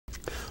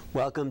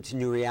Welcome to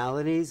New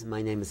Realities.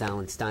 My name is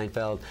Alan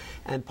Steinfeld,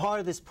 and part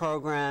of this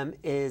program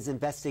is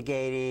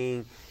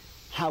investigating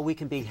how we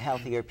can be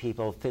healthier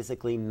people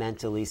physically,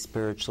 mentally,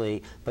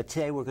 spiritually. But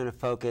today we're going to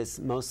focus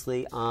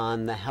mostly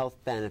on the health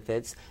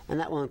benefits, and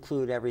that will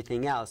include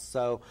everything else.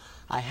 So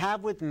I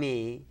have with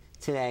me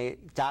today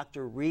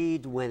Dr.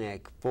 Reid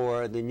Winick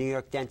for the New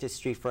York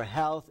Dentistry for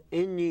Health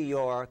in New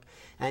York,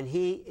 and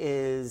he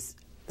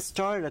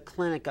started a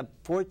clinic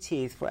for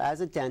teeth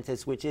as a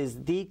dentist, which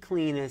is the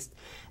cleanest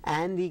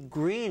and the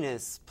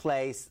greenest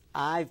place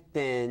I've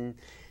been.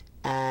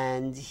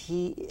 And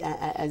he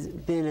has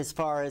been as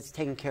far as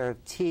taking care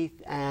of teeth,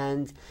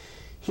 and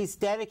he's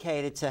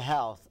dedicated to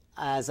health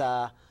as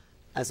a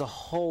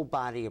whole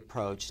body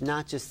approach,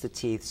 not just the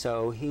teeth.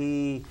 So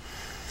he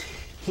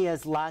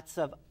has lots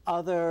of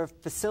other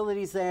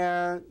facilities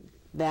there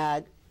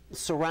that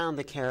surround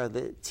the care of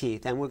the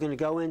teeth, and we're going to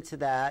go into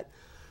that.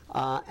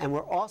 And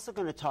we're also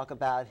going to talk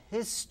about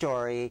his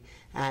story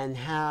and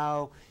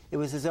how it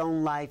was his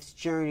own life's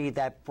journey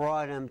that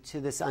brought him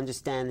to this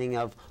understanding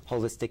of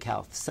holistic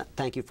health. So,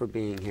 thank you for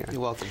being here. You're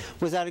welcome.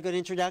 Was that a good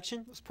introduction?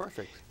 It was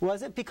perfect.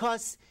 Was it?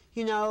 Because,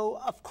 you know,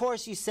 of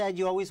course you said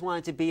you always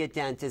wanted to be a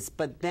dentist,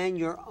 but then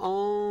your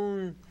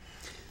own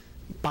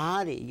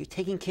body, you're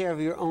taking care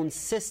of your own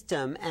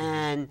system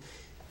and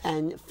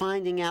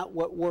finding out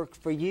what worked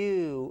for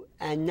you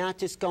and not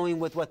just going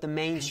with what the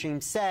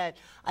mainstream said,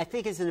 I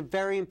think is a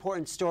very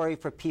important story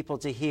for people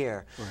to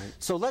hear. Right.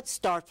 So let's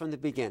start from the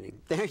beginning.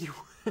 There you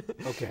were.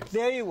 Okay.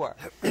 There you were.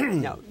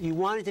 No, you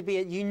wanted to be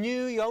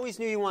you always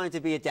knew you wanted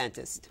to be a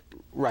dentist.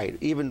 Right.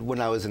 Even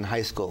when I was in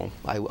high school,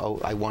 I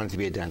wanted to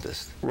be a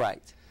dentist.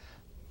 Right.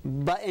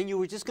 And you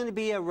were just going to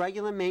be a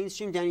regular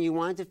mainstream dentist. You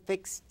wanted to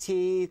fix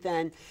teeth,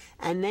 and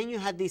then you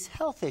had these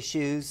health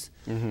issues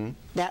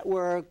that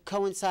were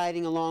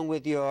coinciding along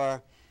with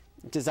your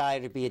desire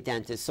to be a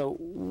dentist. So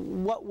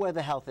what were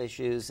the health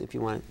issues, if you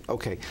want?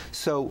 Okay.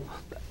 So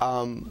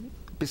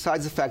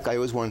besides the fact I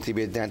always wanted to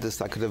be a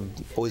dentist, I could have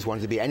always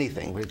wanted to be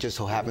anything, but it just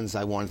so happens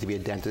I wanted to be a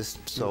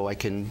dentist so I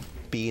can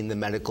be in the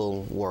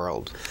medical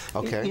world.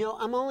 Okay. You know,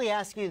 I'm only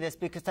asking you this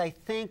because I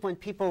think when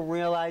people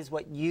realize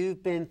what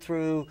you've been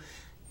through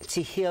to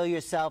heal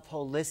yourself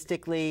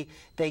holistically,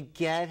 they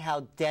get how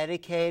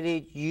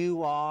dedicated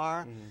you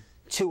are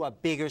to a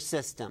bigger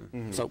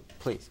system. So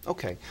please.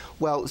 Okay.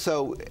 Well,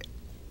 so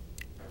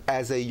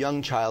as a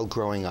young child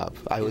growing up,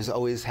 I was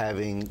always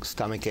having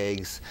stomach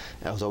aches,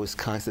 and I was always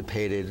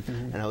constipated,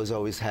 and I was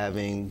always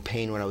having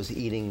pain when I was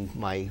eating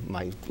my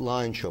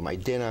lunch or my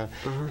dinner.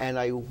 And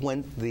I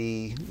went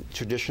the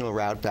traditional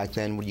route back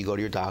then when you go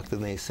to your doctor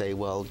and they say,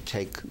 well,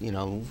 take, you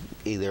know,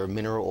 either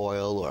mineral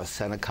oil or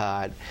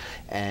Senokot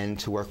and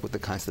to work with the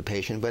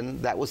constipation.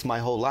 But that was my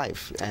whole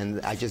life, and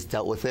I just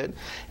dealt with it.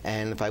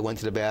 And if I went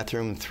to the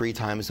bathroom 3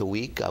 times a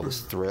week, I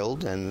was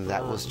thrilled, and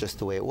that was just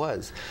the way it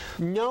was.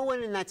 No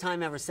one in that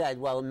time ever said,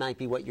 well, it might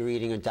be what you're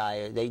eating or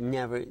diet.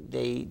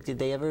 Did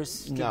they ever?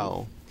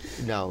 No,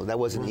 that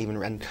wasn't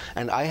even,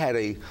 and I had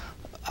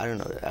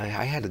I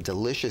had a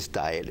delicious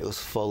diet. It was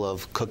full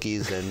of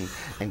cookies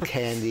and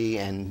candy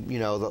and, you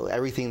know,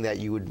 everything that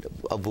you would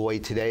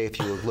avoid today if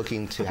you were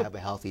looking to have a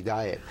healthy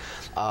diet.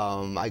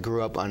 I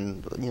grew up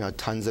on, you know,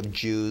 tons of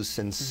juice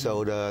and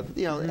soda,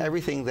 you know,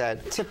 everything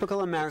that...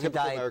 Typical American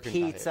diet,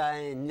 pizza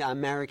and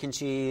American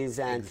cheese.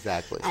 And,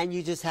 exactly. And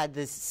you just had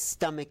this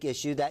stomach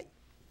issue that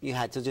you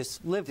had to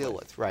just deal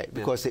with. Right, yeah.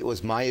 Because it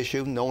was my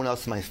issue. No one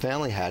else in my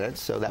family had it,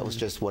 so that was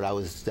just what I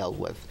was dealt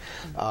with.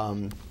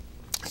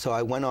 So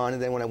I went on,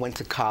 and then when I went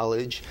to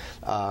college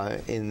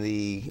in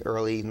the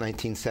early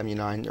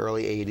 1979,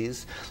 early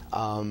 80s,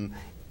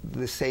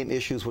 the same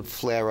issues would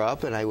flare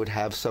up, and I would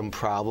have some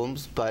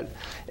problems, but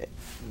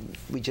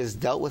we just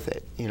dealt with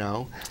it, you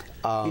know.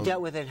 You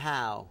dealt with it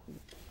how?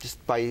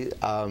 Just by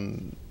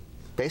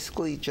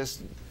basically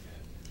just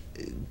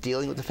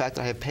dealing with the fact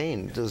that I have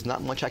pain. There's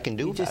not much I can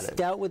do about it. You just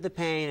dealt with the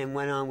pain and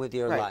went on with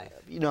your life.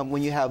 You know,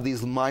 when you have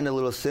these minor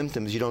little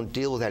symptoms, you don't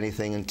deal with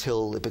anything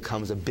until it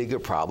becomes a bigger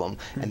problem,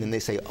 and then they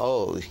say,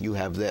 oh, you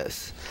have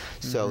this.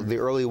 So the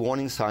early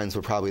warning signs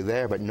were probably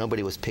there, but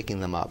nobody was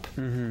picking them up.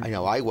 I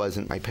know I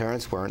wasn't, my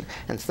parents weren't,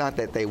 and it's not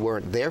that they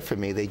weren't there for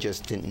me, they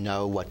just didn't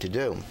know what to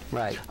do.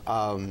 Right.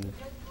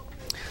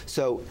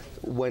 So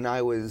when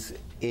I was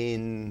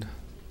in...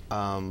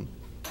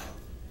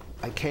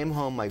 I came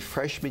home my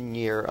freshman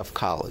year of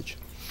college,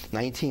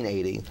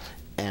 1980,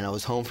 and I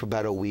was home for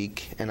about a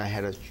week, and I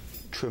had a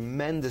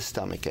tremendous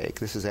stomach ache.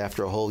 This is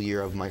after a whole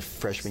year of my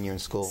freshman year in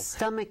school.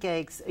 Stomach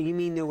aches, you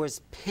mean there was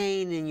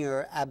pain in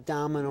your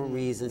abdominal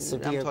region?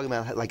 Severe... I'm talking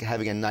about like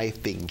having a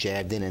knife being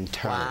jabbed in and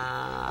turned.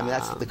 Wow. I mean,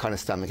 that's the kind of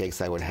stomach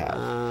aches I would have.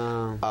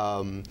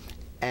 Wow.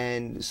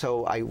 And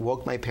so I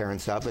woke my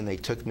parents up, and they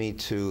took me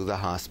to the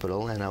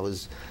hospital, and I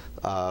was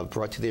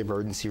brought to the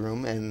emergency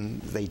room,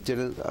 and they did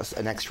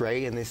an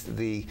x-ray, and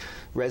the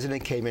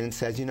resident came in and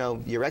said, you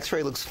know, your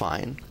x-ray looks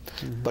fine,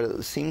 but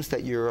it seems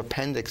that your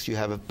appendix, you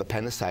have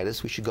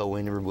appendicitis, we should go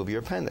in and remove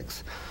your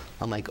appendix.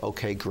 I'm like,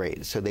 okay,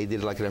 great. So they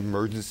did like an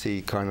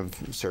emergency kind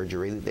of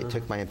surgery. They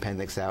took my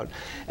appendix out.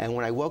 And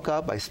when I woke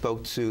up, I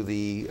spoke to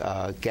the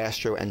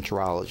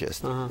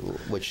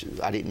gastroenterologist, which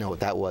I didn't know what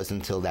that was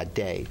until that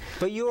day.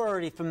 But you were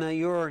already familiar,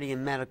 you were already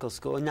in medical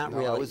school, not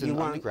really. I was an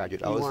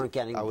undergraduate.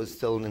 I was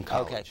still in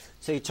college. Okay,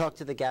 so you talked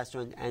to the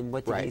gastro, and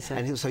what did he say?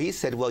 And so he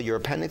said, well, your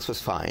appendix was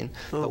fine,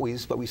 but we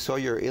saw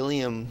your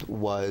ileum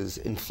was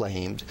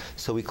inflamed,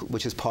 so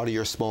which is part of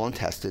your small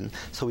intestine.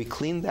 So we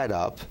cleaned that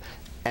up.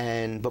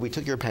 But we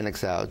took your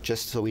appendix out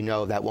just so we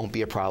know that won't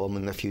be a problem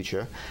in the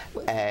future.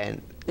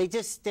 And they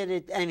just did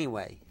it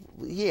anyway.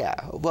 Yeah.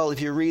 Well, if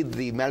you read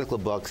the medical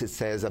books, it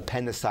says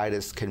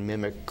appendicitis can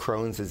mimic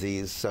Crohn's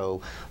disease,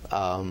 so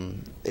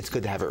it's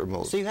good to have it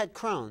removed. So you had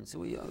Crohn's?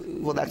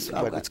 Well, that's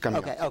what it's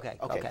coming up.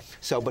 Okay.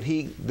 So, but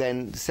he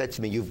then said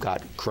to me, "You've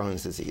got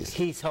Crohn's disease."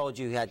 He told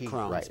you had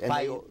Crohn's. Right.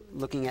 By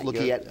looking at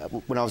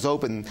when I was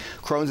open,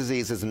 Crohn's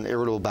disease is an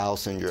irritable bowel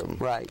syndrome.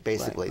 Right.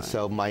 Basically. Right.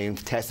 So my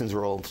intestines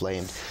were all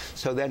inflamed.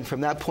 So then,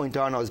 from that point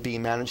on, I was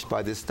being managed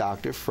by this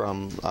doctor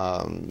from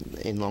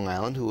in Long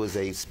Island, who was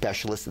a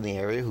specialist in the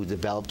area, who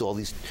developed all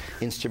these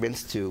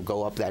instruments to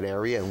go up that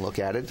area and look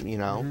at it, you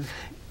know.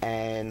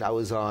 And I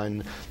was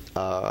on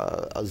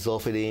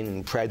azulfidine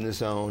and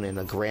prednisone and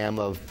a gram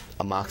of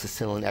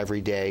amoxicillin every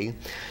day.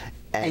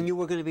 And you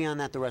were going to be on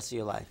that the rest of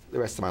your life? The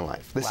rest of my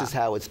life. This is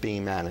how it's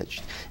being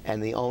managed.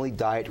 And the only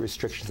diet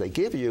restrictions they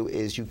give you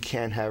is you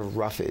can't have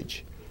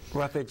roughage.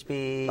 Roughage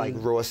being? Like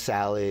raw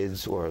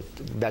salads or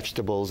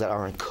vegetables that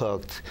aren't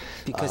cooked.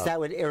 Because that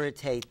would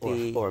irritate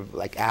the... Or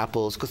like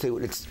apples, because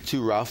it's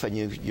too rough and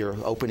your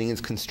opening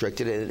is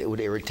constricted and it would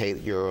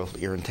irritate your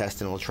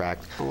intestinal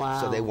tract.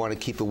 Wow. So they want to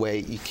keep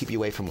you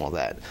away from all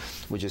that,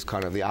 which is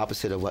kind of the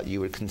opposite of what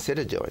you would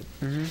consider doing.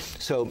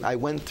 So I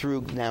went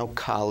through now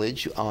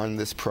college on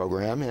this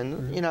program,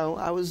 and you know,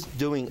 I was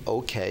doing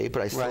okay,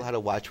 but I still had to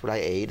watch what I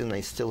ate, and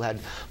I still had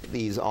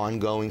these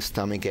ongoing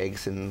stomach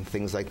aches and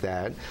things like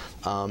that.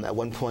 At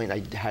one point,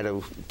 I had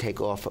to take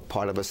off a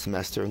part of a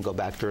semester and go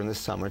back during the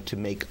summer to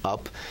make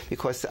up,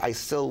 because I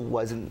still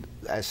wasn't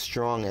as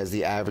strong as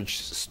the average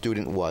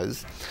student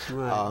was.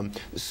 Right.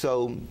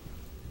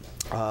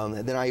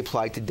 Then I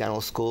applied to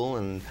dental school,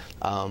 and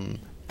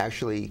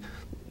actually,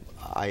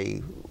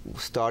 I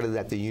started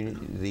at the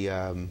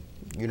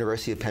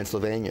University of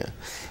Pennsylvania.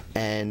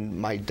 And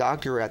my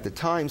doctor at the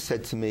time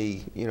said to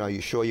me, you know,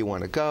 you sure you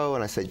want to go?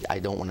 And I said, I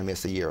don't want to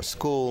miss a year of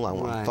school.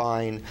 I'm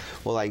fine.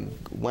 Well, I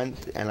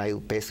went, and I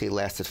basically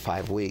lasted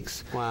 5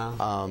 weeks. Wow.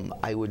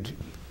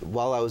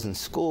 While I was in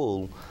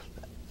school,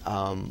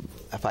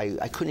 if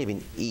I couldn't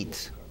even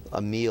eat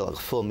a meal, a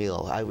full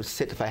meal. I would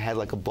sit, if I had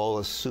like a bowl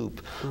of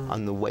soup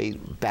on the way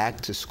back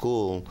to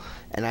school,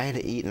 and I had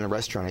to eat in a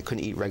restaurant. I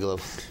couldn't eat regular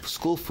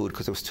school food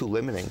because it was too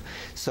limiting.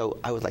 So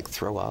I would like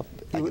throw up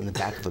like in the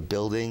back of a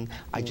building.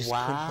 I just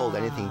couldn't hold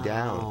anything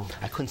down.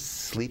 I couldn't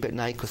sleep at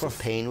night because the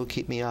pain would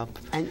keep me up.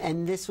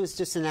 And this was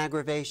just an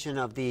aggravation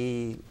of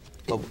the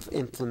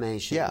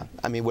inflammation. Yeah,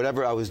 I mean,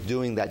 whatever I was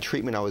doing, that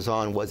treatment I was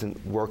on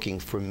wasn't working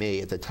for me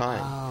at the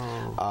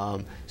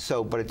time.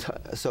 So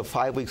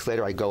 5 weeks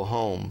later, I go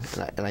home,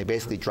 and I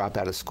basically drop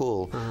out of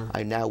school.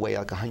 I now weigh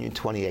like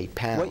 128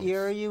 pounds. What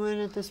year are you in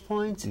at this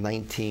point?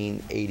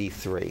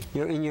 1983.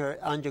 You're in your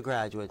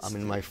undergraduate. I'm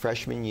in my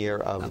freshman year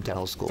of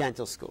dental school.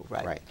 Dental school,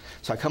 right. Right.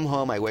 So I come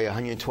home, I weigh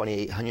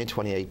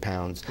 128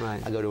 pounds.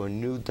 Right. I go to a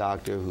new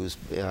doctor who's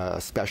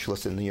a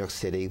specialist in New York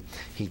City.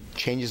 He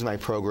changes my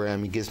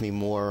program. He gives me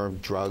more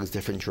drugs,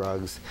 different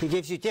drugs. He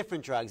gives you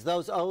different drugs.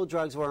 Those old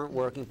drugs weren't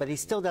working, but he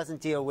still doesn't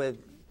deal with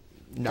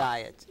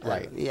diet.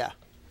 Right. Yeah.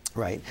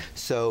 Right.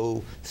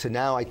 So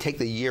now I take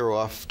the year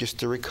off just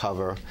to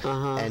recover,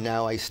 and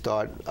now I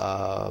start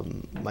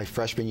my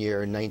freshman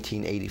year in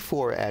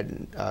 1984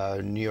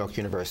 at New York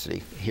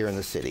University here in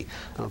the city.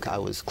 I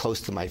was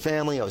close to my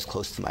family. I was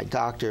close to my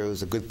doctor. It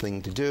was a good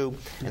thing to do,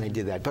 and I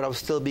did that. But I was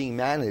still being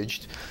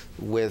managed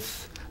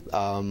with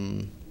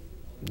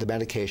the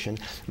medication.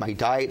 My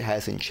diet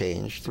hasn't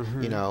changed.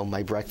 You know,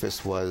 my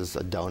breakfast was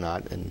a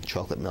donut and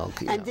chocolate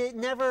milk. And did it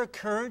never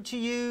occur to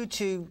you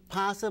to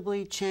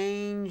possibly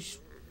change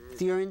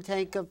your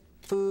intake of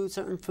food,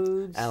 certain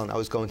foods? Alan, I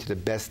was going to the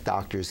best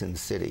doctors in the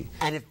city.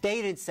 And if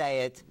they didn't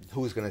say it?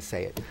 Who's going to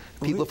say it?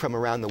 People from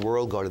around the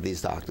world go to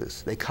these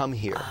doctors. They come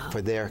here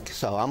for their,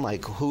 so I'm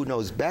like, who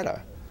knows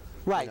better?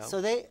 Right, you know?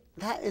 so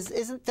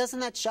doesn't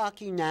that shock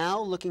you now,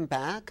 looking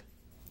back?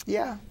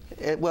 Yeah,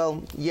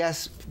 well,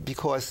 yes,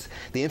 because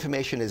the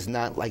information is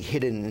not like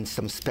hidden in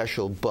some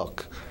special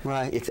book.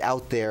 Right. It's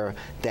out there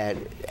that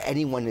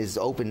anyone is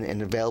open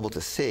and available to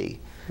see.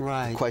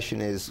 Right. The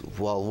question is,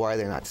 well, why are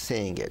they not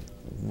seeing it?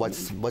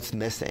 What's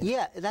missing?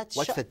 Yeah,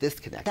 what's the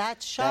disconnect?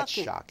 That's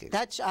shocking.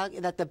 That's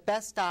shocking that the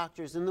best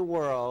doctors in the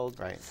world.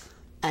 Right.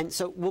 And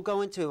so we'll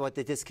go into what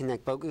the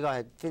disconnect, but go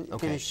ahead,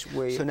 finish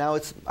where you... So now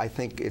I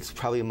think it's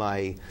probably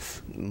my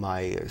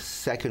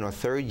second or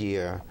third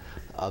year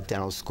of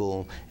dental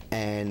school,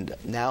 and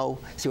now,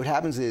 see, what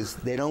happens is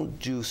they don't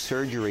do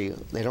surgery,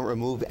 they don't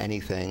remove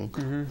anything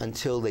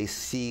until they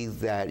see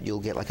that you'll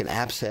get like an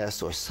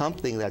abscess or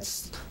something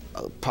that's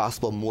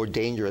possible more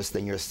dangerous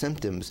than your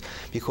symptoms,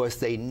 because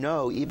they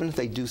know even if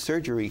they do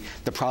surgery,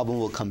 the problem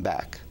will come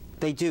back.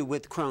 They do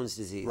with Crohn's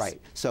disease.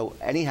 Right. So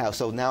anyhow,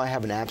 so now I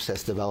have an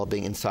abscess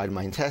developing inside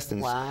my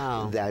intestines.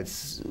 Wow.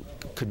 That's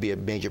could be a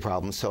major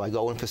problem. So I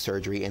go in for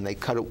surgery, and they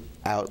cut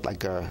out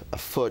like a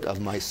foot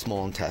of my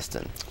small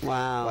intestine.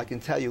 Wow. Well, I can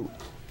tell you,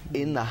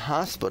 in the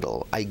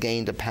hospital, I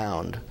gained a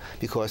pound,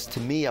 because to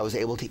me, I was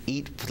able to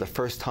eat for the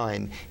first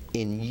time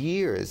in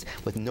years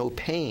with no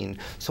pain.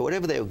 So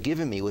whatever they were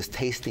giving me was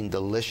tasting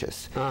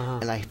delicious.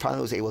 And I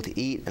finally was able to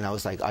eat, and I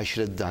was like, I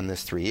should have done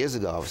this 3 years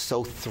ago. I was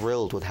so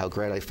thrilled with how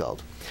great I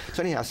felt.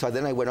 So anyhow, so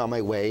then I went on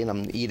my way, and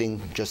I'm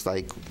eating just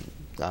like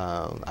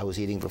I was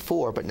eating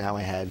before, but now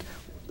I had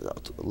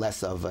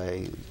less of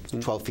a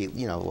 12 feet,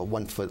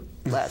 1 foot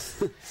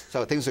less.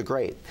 So things are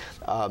great.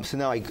 So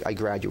now I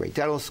graduate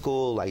dental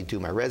school, I do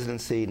my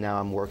residency, now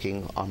I'm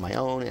working on my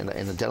own in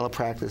a dental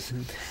practice,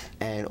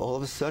 and all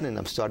of a sudden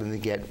I'm starting to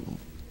get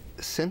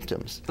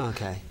symptoms.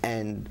 Okay.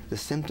 And the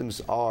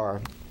symptoms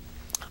are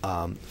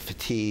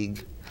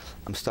fatigue.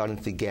 I'm starting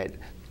to get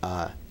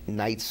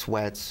night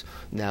sweats.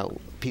 Now,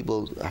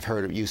 people have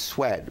heard of you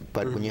sweat,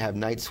 but when you have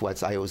night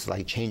sweats, I was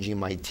like changing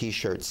my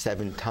T-shirt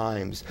 7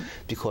 times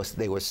because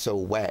they were so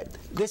wet.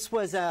 This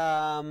was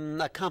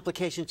a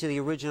complication to the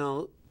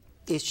original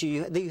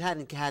issue. You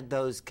hadn't had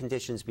those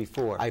conditions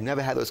before. I've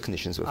never had those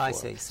conditions before. I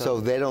see.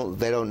 So they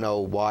don't know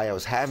why I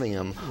was having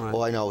them. Right.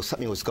 All I know is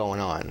something was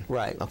going on.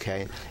 Right.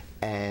 Okay.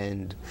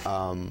 And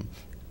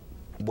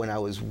when I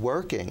was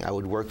working, I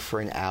would work for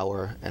an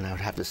hour, and I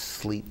would have to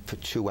sleep for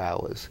 2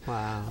 hours.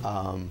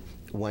 Wow.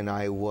 When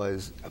I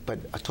was, but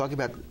talking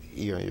about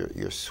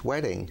you're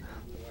sweating,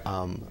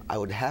 I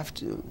would have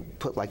to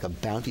put like a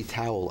Bounty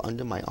towel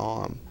under my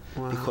arm.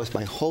 Wow. Because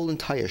my whole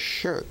entire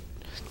shirt,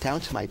 down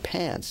to my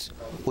pants,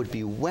 would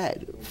be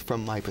wet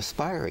from my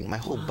perspiring, my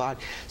whole body.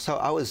 So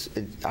I was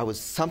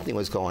something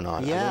was going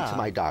on. Yeah. I went to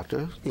my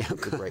doctor,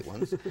 the great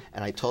ones,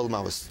 and I told him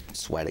I was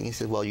sweating. He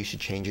said, well, you should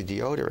change your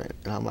deodorant.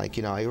 And I'm like,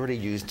 I already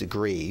use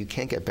Degree. You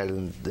can't get better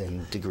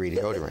than Degree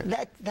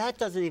deodorant. That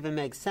doesn't even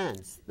make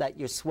sense, that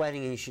you're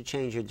sweating and you should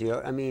change your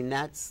deodorant.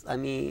 I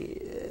mean,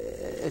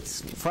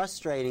 it's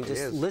frustrating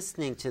just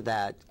listening to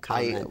that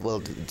comment.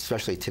 Well,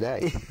 especially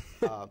today.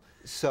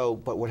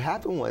 But what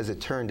happened was,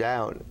 it turned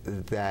out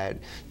that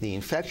the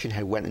infection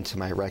had went into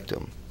my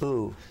rectum.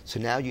 Ooh. So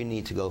now you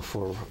need to go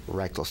for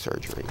rectal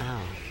surgery.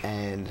 Ow.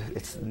 And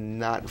it's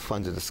not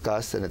fun to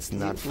discuss, and it's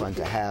not fun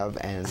to have,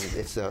 and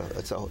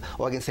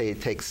well, I can say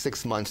it takes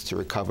 6 months to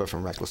recover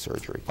from rectal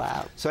surgery.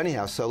 Wow. So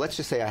anyhow, so let's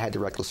just say I had the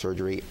rectal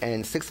surgery,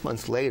 and 6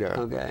 months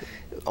later,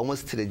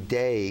 almost to the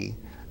day,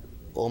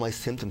 all my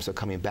symptoms are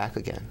coming back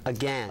again.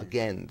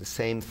 Again, the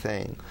same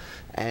thing.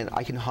 And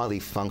I can hardly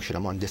function.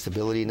 I'm on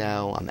disability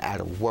now. I'm out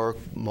of work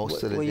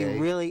most of the day. Were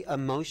you really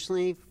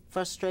emotionally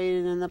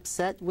frustrated and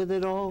upset with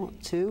it all,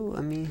 too?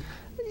 I mean...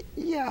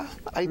 Yeah,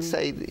 I'd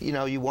say,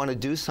 you want to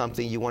do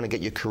something, you want to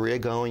get your career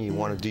going, you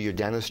want to do your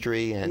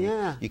dentistry, and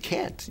you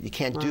can't. You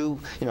can't do,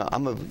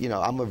 I'm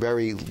a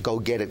very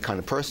go-get-it kind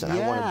of person.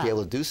 I want to be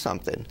able to do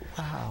something.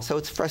 Wow. So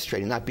it's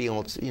frustrating not being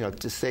able to,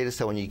 to say to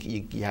someone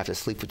you have to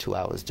sleep for 2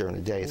 hours during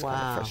the day. It's kind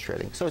of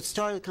frustrating. So it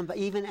started to come back,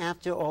 even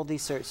after all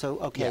these surgeries. So,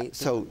 okay. Yeah.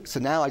 So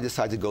now I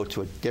decided to go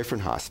to a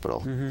different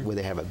hospital where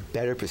they have a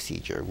better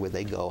procedure, where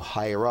they go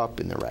higher up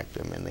in the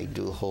rectum, and they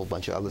do a whole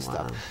bunch of other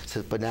stuff.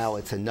 So, but now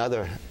it's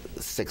another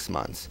 6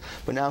 months.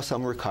 But now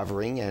I'm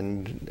recovering,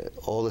 and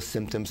all the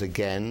symptoms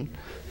again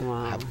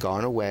have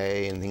gone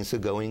away, and things are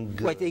going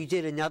good. Wait, you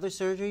did another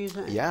surgery?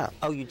 Yeah.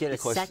 Oh, you did a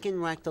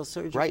second rectal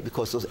surgery? Right,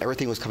 because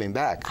everything was coming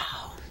back.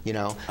 Oh.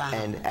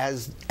 And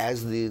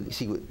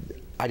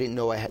I didn't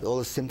know all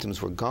the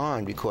symptoms were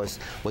gone, because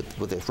with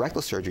the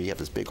rectal surgery, you have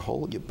this big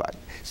hole in your butt.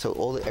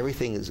 So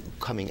everything is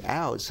coming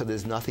out, so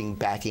there's nothing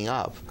backing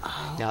up.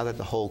 Oh. Now that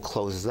the hole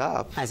closes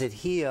up, as it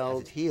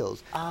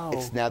heals,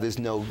 it's now there's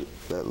no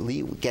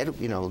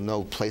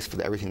no place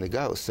for everything to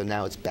go. So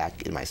now it's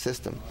back in my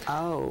system.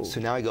 Oh.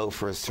 So now I go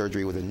for a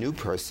surgery with a new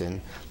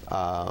person.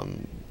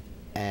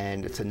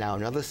 And it's now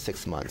another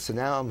 6 months. So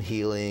now I'm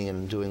healing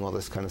and doing all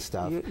this kind of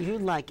stuff. You're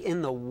like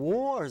in the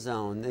war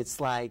zone. It's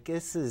like,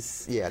 this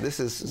is... Yeah,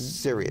 this is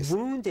serious.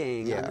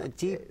 Wounding. Yeah.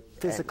 Deep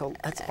physical.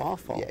 That's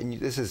awful. Yeah, and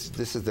this is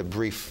the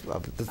brief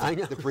of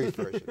the brief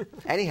version.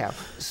 Anyhow,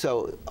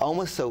 so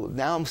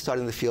now I'm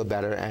starting to feel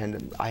better,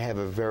 and I have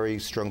a very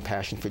strong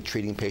passion for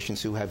treating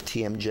patients who have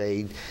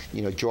TMJ,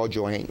 jaw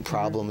joint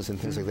problems and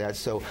things like that.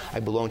 So I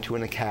belong to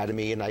an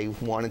academy, and I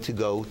wanted to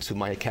go to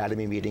my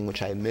academy meeting,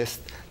 which I missed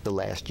the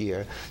last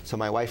year. So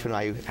my wife and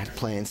I had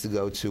plans to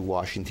go to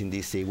Washington,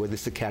 D.C., where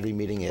this academy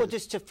meeting is. Well,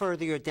 just to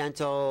further your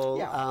dental...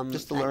 Yeah,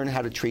 just to learn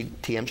how to treat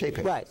TMJ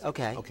patients. Right,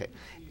 okay. Okay.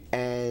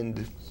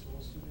 And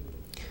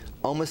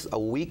almost a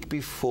week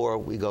before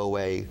we go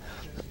away,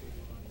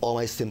 all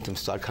my symptoms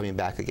start coming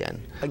back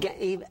again. Again,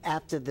 even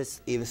after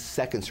this? Even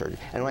second surgery.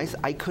 And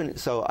I couldn't,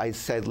 so I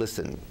said,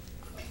 listen,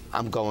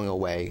 I'm going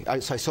away.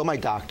 So I saw my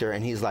doctor,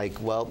 and he's like,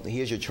 well,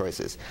 here's your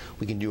choices.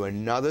 We can do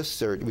another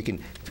surgery. We can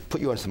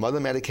put you on some other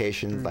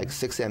medication, like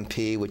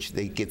 6-MP, which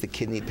they give the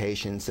kidney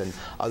patients, and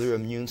other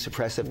immune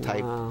suppressive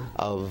type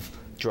of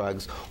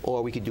drugs,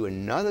 or we could do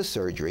another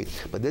surgery,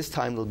 but this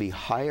time it'll be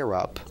higher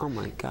up. Oh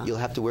my God. You'll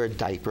have to wear a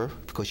diaper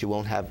because you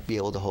won't be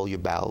able to hold your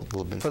bowel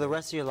movements. For the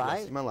rest of your life? The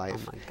rest of my life.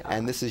 Oh my God.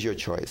 And this is your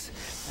choice.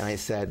 And I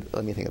said,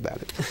 let me think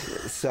about it.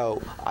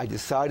 So I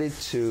decided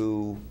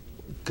to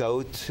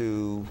go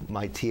to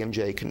my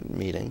TMJ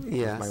meeting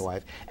with my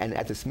wife, and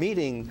at this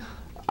meeting,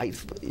 I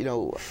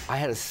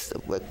had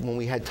when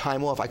we had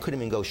time off, I couldn't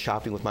even go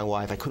shopping with my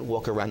wife. I couldn't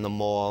walk around the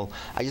mall.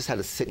 I just had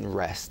to sit and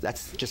rest.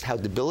 That's just how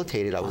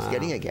debilitated I was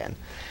getting again.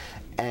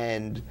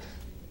 And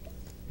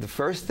the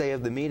first day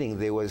of the meeting,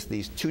 there was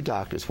these two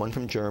doctors, one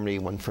from Germany,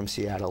 one from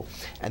Seattle,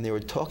 and they were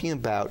talking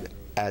about,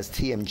 as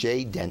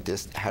TMJ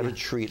dentists, how to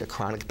treat a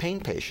chronic pain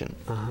patient.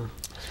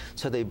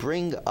 So they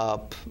bring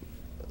up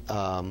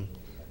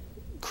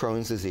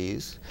Crohn's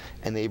disease,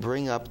 and they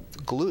bring up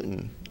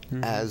gluten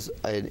as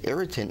an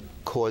irritant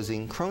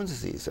causing Crohn's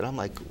disease. And I'm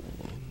like,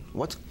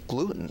 what's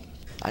gluten?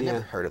 I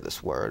never heard of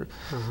this word.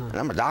 And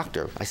I'm a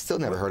doctor. I still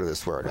never heard of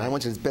this word. And I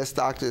went to the best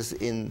doctors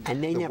in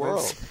the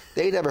world.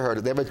 They never heard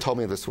of it. They never told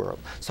me of this word.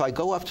 So I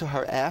go up to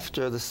her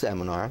after the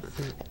seminar,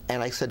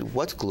 and I said,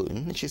 what's gluten?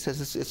 And she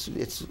says,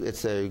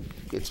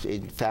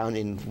 it's found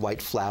in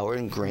white flour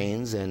and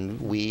grains and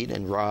wheat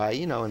and rye,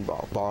 and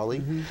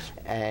barley.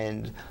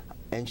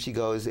 And she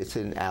goes, it's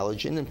an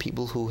allergen, and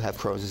people who have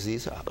Crohn's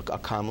disease are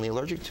commonly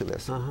allergic to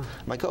this. I'm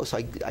like, oh, so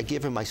I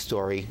give her my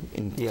story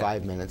in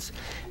 5 minutes,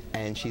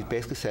 and she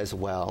basically says,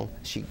 well,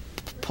 she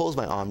pulls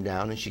my arm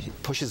down, and she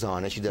pushes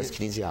on it. She does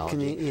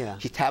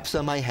kinesiology. She taps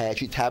on my head.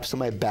 She taps on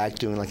my back,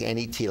 doing like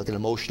NET, like an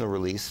emotional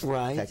release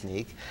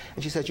technique.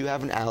 And she says, you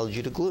have an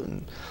allergy to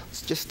gluten.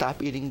 Just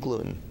stop eating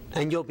gluten.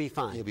 And you'll be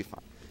fine. You'll be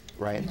fine.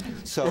 Right?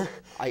 So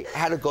I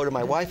had to go to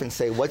my wife and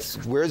say,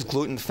 where's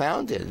gluten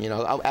found in?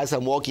 As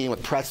I'm walking in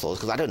with pretzels,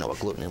 because I didn't know what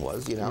gluten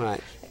was,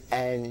 Right.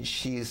 And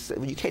she said,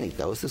 well, you can't eat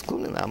those. There's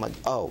gluten in them. I'm like,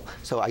 oh.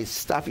 So I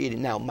stopped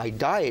eating. Now, my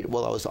diet,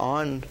 while I was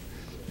on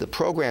the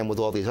program with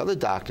all these other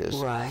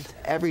doctors,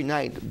 every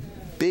night,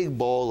 big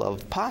bowl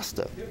of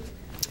pasta.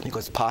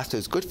 Because pasta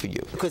is good for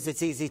you. Because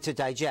it's easy to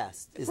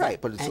digest.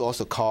 But it's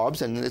also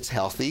carbs, and it's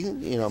healthy.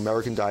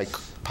 American diet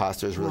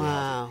pasta is really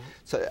healthy.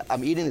 So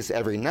I'm eating this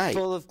every night.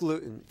 Full of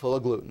gluten. Full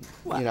of gluten.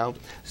 Wow.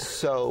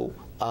 So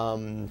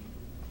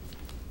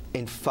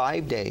in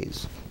 5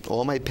 days,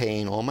 all my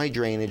pain, all my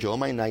drainage, all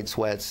my night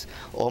sweats,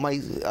 all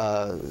my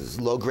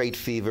low-grade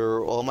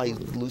fever, all my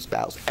loose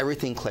bowels,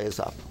 everything clears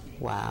up.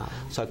 Wow.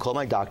 So I call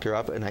my doctor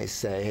up and I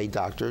say, hey,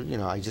 doctor,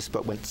 I just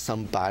went to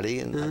somebody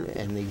and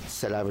they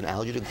said I have an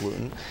allergy to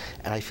gluten,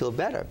 and I feel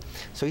better.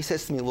 So he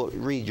says to me, well,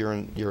 Reid, you're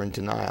in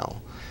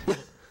denial.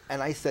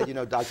 And I said,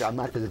 doctor, I'm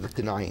not the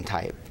denying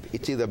type.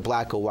 It's either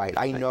black or white.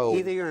 I know.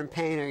 Either you're in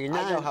pain or you're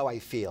not. I know how I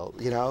feel,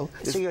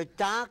 So your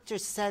doctor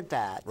said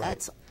that.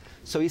 Right.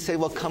 So he said,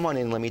 well, come on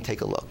in, let me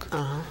take a look.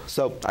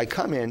 So I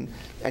come in,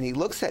 and he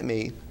looks at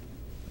me.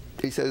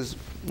 He says,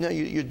 no,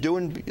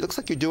 it looks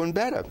like you're doing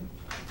better.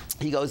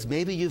 He goes,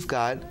 maybe you've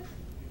got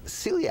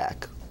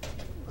celiac.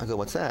 I go,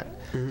 what's that?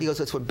 He goes,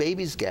 that's what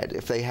babies get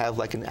if they have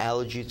like an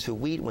allergy to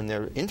wheat when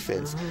they're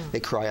infants. They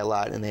cry a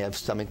lot and they have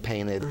stomach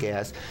pain, they have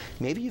gas.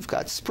 Maybe you've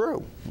got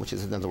sprue, which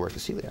is another word for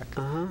celiac.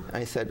 And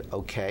I said,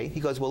 okay. He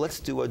goes, well,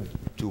 let's do a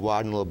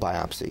duodenal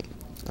biopsy.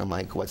 I'm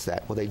like, what's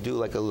that? Well, they do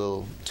like a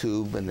little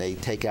tube, and they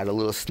take out a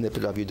little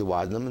snippet of your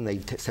duodenum, and they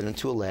send it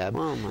to a lab,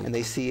 and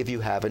they see if you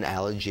have an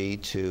allergy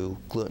to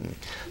gluten.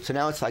 So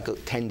now it's like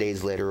 10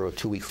 days later or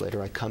 2 weeks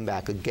later, I come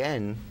back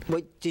again.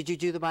 Wait, did you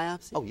do the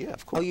biopsy? Oh, yeah,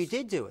 of course. Oh, you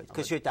did do it,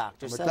 because your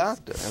doctor said. I'm a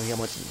doctor. I mean,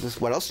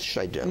 what else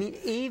should I do? I mean,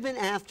 even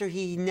after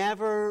he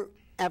never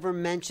ever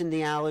mentioned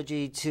the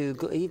allergy to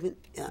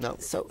no.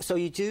 So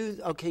you do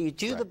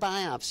the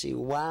biopsy.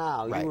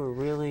 Wow, you were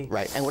really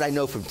And what I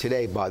know from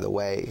today, by the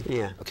way,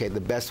 yeah. Okay, the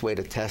best way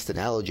to test an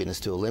allergen is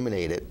to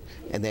eliminate it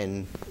and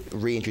then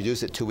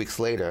reintroduce it 2 weeks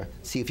later,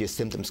 see if your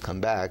symptoms come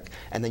back,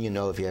 and then you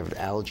know if you have an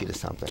allergy to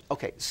something.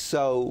 Okay,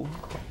 so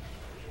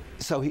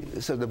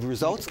the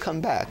results come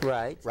back,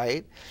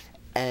 right,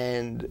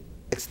 and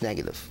it's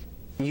negative.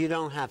 You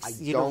don't have. I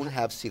don't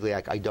have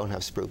celiac. I don't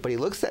have sprue. But he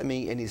looks at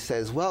me and he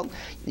says, "Well,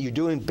 you're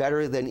doing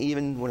better than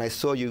even when I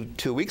saw you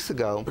 2 weeks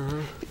ago.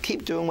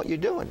 Keep doing what you're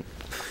doing.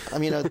 I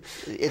mean,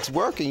 it's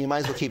working. You might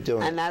as well keep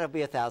doing it." And that'll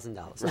be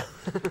 $1,000.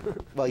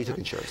 Well, you took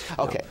insurance.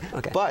 Okay. No.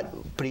 Okay. But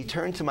he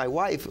turned to my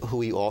wife, who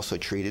he also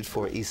treated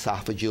for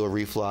esophageal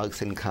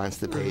reflux and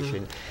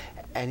constipation.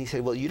 And he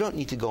said, well, you don't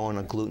need to go on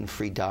a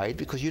gluten-free diet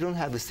because you don't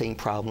have the same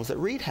problems that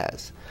Reid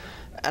has.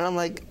 And I'm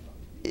like,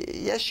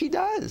 yes, she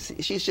does.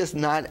 She's just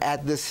not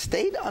at the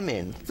state I'm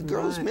in. The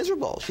girl's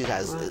miserable. She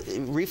has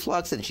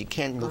reflux and she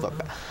can't move up.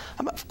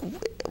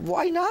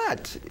 Why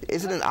not?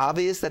 Isn't it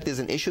obvious that there's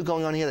an issue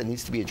going on here that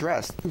needs to be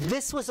addressed?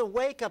 This was a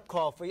wake-up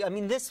call for you. I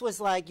mean, this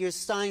was like you're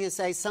starting to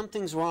say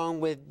something's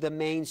wrong with the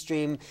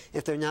mainstream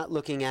if they're not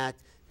looking at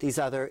these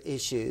other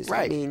issues.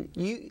 Right. I mean,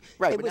 you...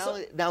 Right,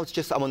 but now it's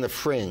just I'm on the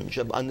fringe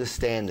of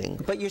understanding.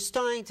 But you're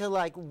starting to,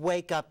 like,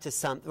 wake up to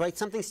something, right?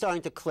 Something's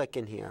starting to click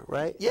in here,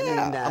 right? Yeah.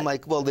 I mean, I'm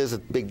like, well, there's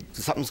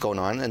something's going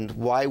on, and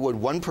why would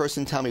one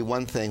person tell me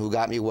one thing who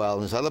got me well,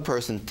 and this other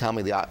person tell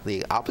me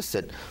the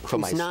opposite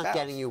from my spouse? Who's not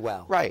getting you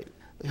well. Right.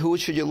 Who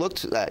should you look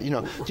to? You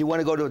know, do you want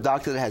to go to a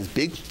doctor that has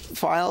big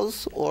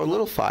files or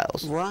little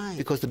files? Right.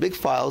 Because the big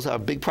files are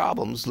big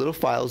problems. Little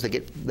files, they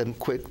get them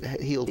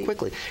healed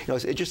quickly. You know,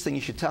 it's interesting.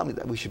 You should tell me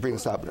that. We should bring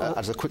this up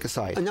as a quick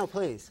aside. No,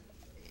 please.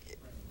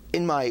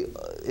 In my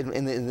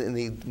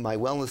my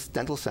wellness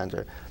dental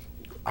center,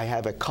 I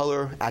have a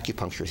color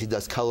acupuncturist. He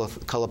does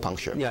color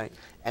puncture. Yeah.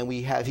 And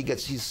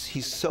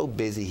he's so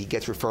busy. He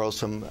gets referrals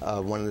from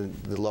one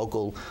of the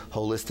local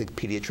holistic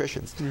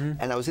pediatricians.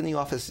 And I was in the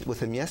office with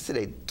him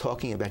yesterday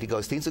talking about. He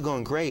goes, things are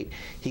going great.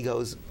 He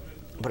goes,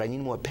 but I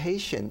need more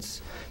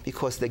patients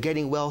because they're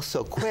getting well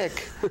so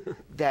quick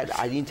that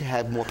I need to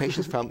have more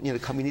patients from, you know,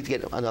 we need to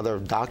get another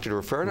doctor to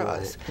refer to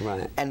us.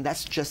 Right. And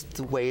that's just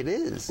the way it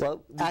is.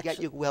 Well, we get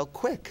you well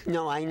quick.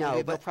 No, I know. I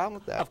have but no problem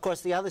with that. Of course,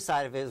 the other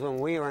side of it is when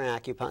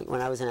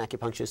I was in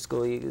acupuncture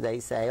school, they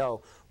say,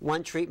 oh,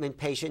 one treatment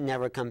patient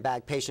never come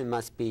back. Patient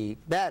must be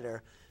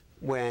better,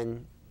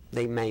 when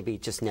they maybe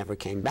just never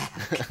came back,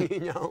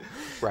 you know?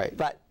 Right.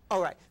 But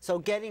all right. So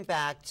getting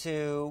back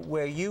to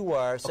where you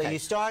were, so Okay.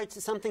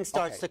 something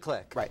starts to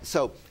click. Right.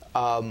 So,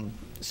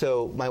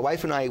 so my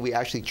wife and I, we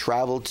actually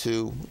traveled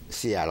to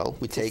Seattle.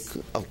 We take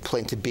a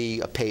plane to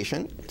be a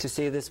patient. To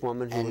see this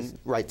woman who was...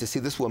 Right, to see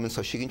this woman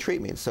so she can treat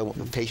me. So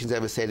if patients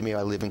ever say to me,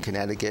 I live in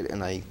Connecticut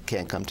and I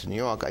can't come to New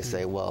York, I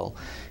say, well,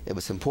 if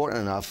it's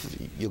important enough,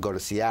 you'll go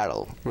to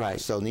Seattle. Right.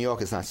 So New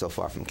York is not so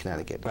far from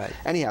Connecticut. Right.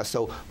 Anyhow,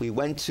 so we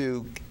went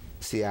to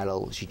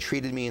Seattle. She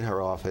treated me in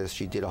her office.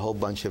 She did a whole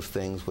bunch of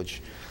things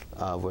which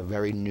were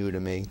very new to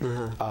me.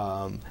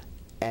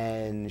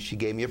 And she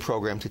gave me a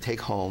program to take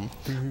home,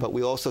 but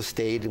we also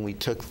stayed and we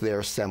took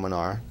their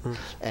seminar.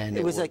 And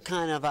it was a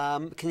kind of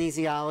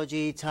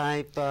kinesiology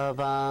type of...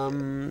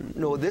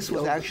 No, this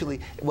was actually,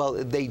 well,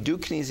 they do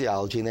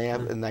kinesiology, and they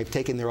have, and I've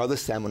taken their other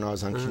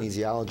seminars on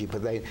kinesiology,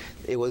 but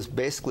it was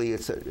basically,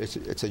 it's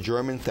a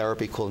German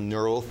therapy called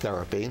neural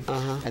therapy,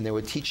 and they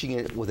were teaching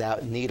it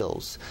without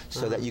needles,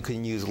 so that you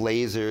can use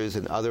lasers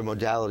and other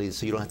modalities,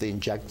 so you don't have to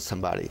inject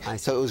somebody.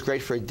 So it was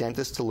great for a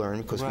dentist to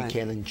learn, because we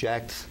can't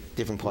inject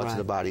different parts of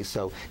the body,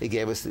 so it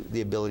gave us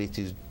the ability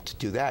to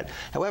do that.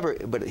 However,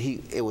 but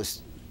it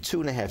was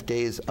 2.5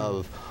 days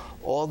of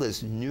all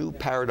this new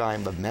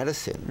paradigm of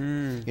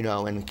medicine, you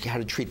know, and how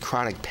to treat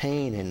chronic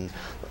pain, and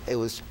it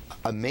was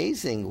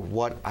amazing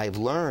what I've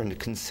learned,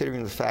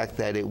 considering the fact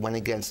that it went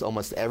against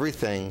almost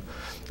everything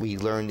we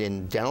learned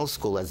in dental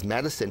school as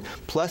medicine.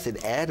 Plus,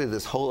 it added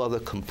this whole other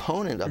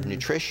component of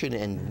nutrition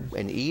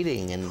and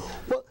eating. And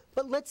well,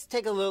 but let's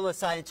take a little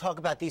aside and talk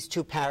about these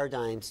two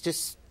paradigms,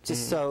 just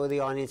so the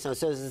audience knows.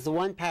 So there's the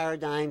one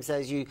paradigm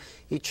says you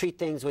treat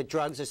things with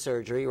drugs or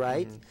surgery,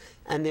 right?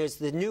 And there's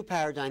the new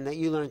paradigm that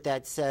you learned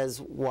that says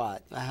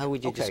what? How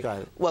would you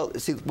describe it? Well,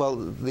 see,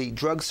 the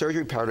drug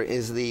surgery paradigm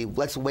is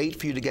let's wait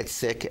for you to get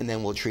sick and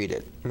then we'll treat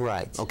it.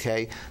 Right.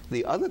 Okay.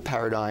 The other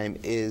paradigm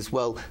is,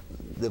 well,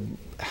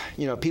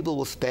 you know, people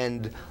will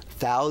spend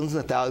thousands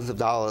and thousands of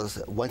dollars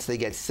once they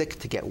get sick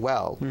to get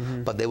well,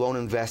 but they won't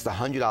invest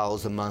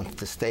 $100 a month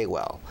to stay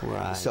well.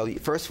 Right. So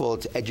first of all,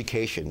 it's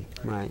education.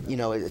 Right. You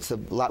know, it's a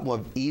lot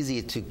more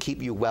easy to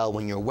keep you well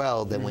when you're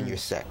well than when you're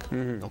sick.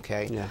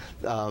 Okay. Yeah.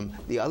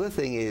 The other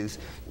thing is,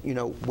 you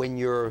know,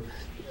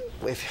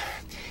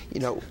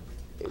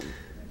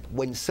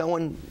 when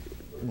someone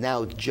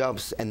now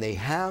jumps and they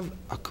have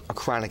a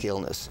chronic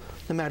illness,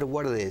 no matter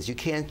what it is, you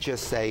can't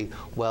just say,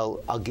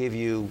 well, I'll give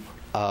you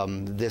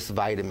this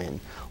vitamin,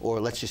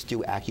 or let's just do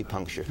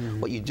acupuncture.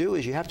 What you do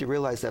is you have to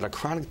realize that a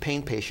chronic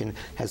pain patient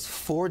has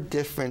 4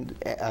 different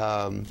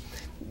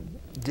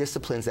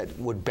disciplines that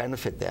would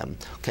benefit them.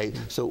 Okay,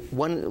 so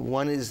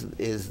one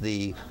is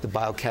the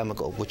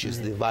biochemical, which is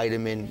the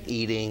vitamin,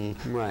 eating,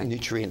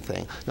 nutrient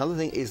thing. Another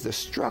thing is the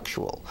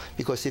structural,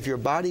 because if your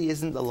body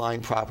isn't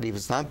aligned properly, if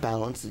it's not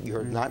balanced,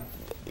 your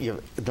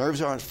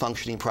nerves aren't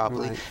functioning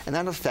properly, and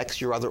that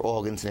affects your other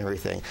organs and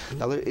everything.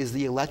 Another is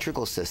the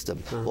electrical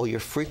system, or your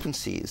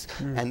frequencies,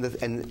 and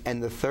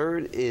the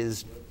third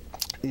is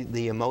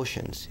the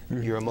emotions,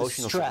 your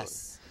emotional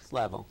stress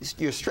level.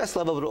 Your stress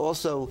level, but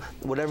also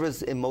whatever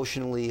is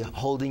emotionally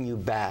holding you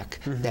back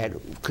that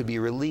could be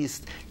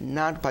released,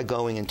 not by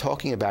going and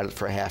talking about it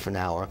for half an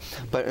hour,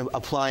 but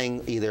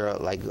applying either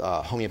like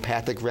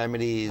homeopathic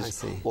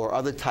remedies or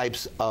other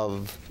types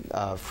of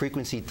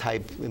frequency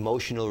type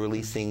emotional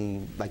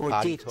releasing, like or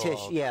body deep talk.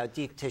 tissue,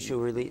 deep tissue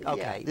release.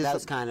 Okay, Yeah,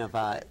 that's kind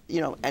of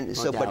you know, and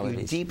so, but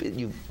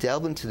you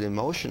delve into the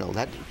emotional,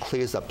 that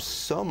clears up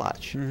so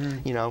much,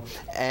 you know.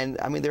 And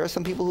I mean, there are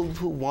some people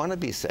who want to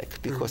be sick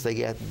because they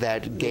get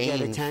that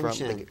gain from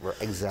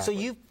exactly. So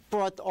you've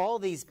brought all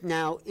these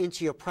now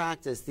into your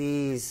practice,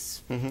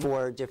 these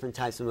 4 different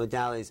types of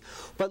modalities.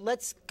 But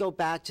let's go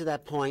back to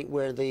that point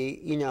where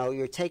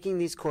you're taking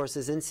these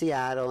courses in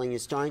Seattle and you're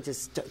starting to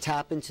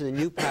tap into the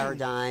new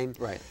paradigm.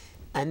 Right.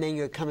 and then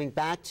you're coming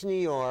back to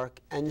New York,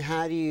 and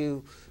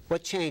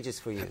what changes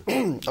for you?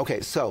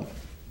 Okay, so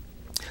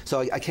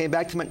I came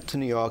back to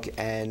New York,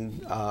 and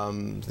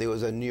there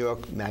was a New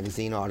York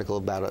Magazine article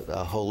about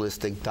a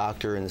holistic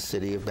doctor in the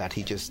city that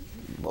he just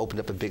opened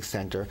up a big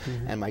center,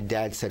 and my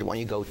dad said, why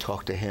don't you go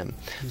talk to him?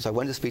 So I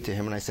went to speak to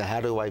him, and I said,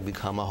 how do I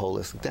become a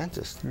holistic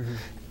dentist?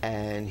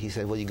 And he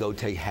said, well, you go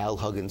take Hal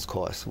Huggins'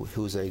 course,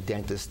 who's a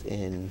dentist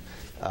in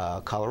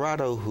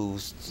Colorado,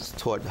 who's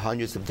taught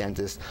hundreds of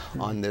dentists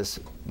on this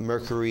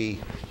mercury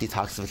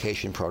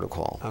detoxification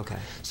protocol. Okay.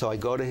 So I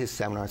go to his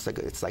seminar.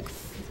 It's like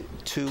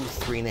 2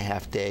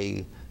 3.5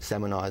 day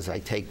seminars I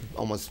take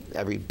almost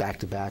every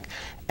back-to-back,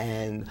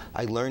 and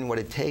I learn what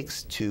it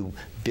takes to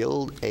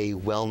build a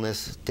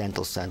wellness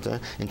dental center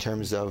in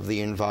terms of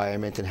the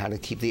environment and how to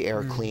keep the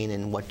air clean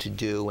and what to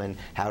do and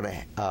how to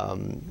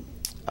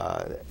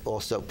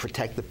also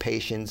protect the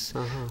patients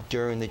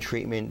during the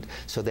treatment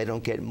so they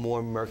don't get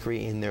more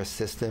mercury in their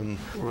system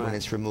when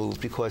it's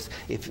removed. Because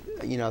if,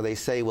 they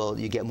say, well,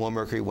 you get more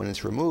mercury when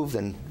it's removed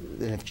than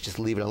if you just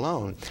leave it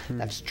alone.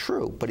 That's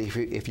true. But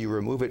if you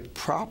remove it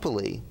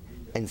properly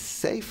and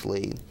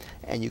safely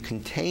and you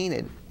contain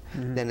it,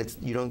 then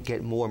you don't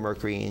get more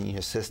mercury in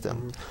your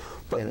system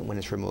when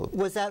it's removed.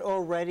 Was that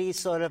already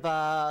sort of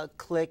a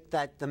click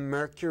that the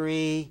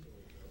mercury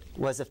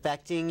was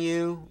affecting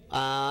you?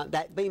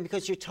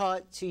 Because you're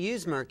taught to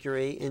use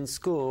mercury in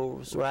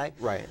schools, right?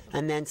 Right.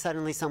 And then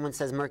suddenly someone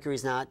says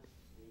mercury's not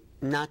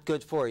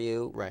good for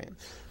you. Right.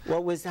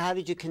 How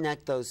did you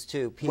connect those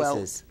two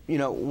pieces?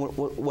 Well,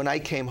 when I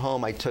came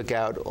home, I took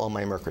out all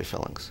my mercury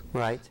fillings.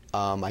 Right.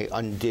 I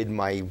undid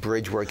my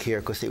bridge work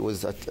here because it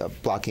was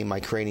blocking my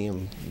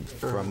cranium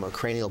from a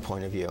cranial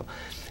point of view.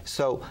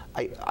 So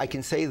I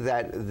can say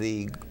that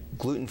the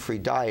gluten-free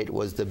diet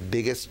was the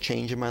biggest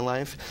change in my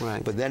life.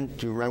 Right. But then,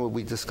 do you remember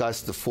we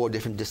discussed the 4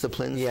 different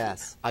disciplines?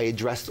 Yes. I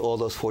addressed all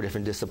those 4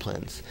 different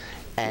disciplines.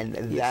 And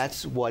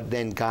that's what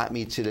then got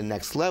me to the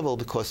next level,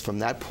 because from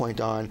that point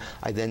on,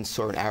 I then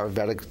saw an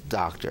Ayurvedic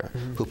doctor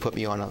who put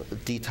me on a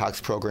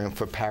detox program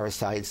for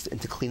parasites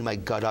and to clean my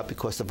gut up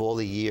because of all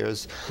the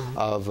years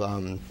of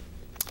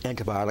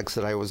antibiotics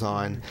that I was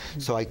on.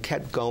 So I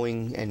kept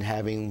going and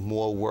having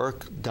more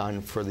work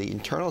done for the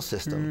internal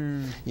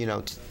system,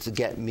 to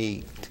get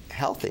me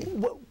healthy.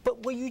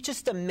 But were you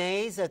just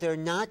amazed that they're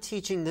not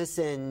teaching this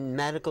in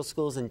medical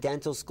schools and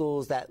dental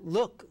schools, that,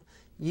 look,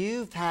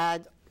 you've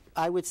had,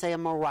 I would say, a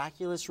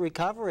miraculous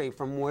recovery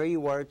from where you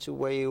were to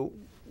where you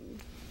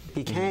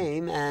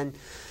became, and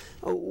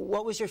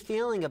what was your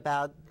feeling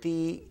about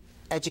the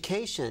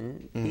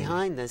education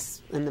behind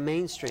this in the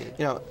mainstream?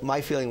 My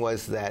feeling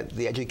was that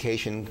the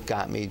education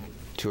got me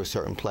to a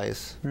certain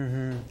place,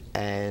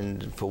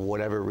 and for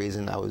whatever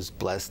reason I was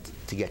blessed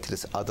to get to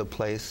this other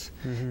place,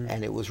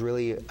 and it was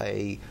really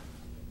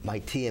my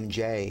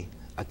TMJ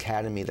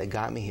academy that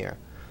got me here,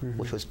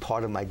 which was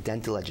part of my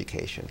dental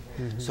education.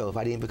 So if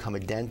I didn't become a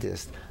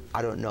dentist,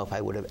 I don't know if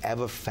I would have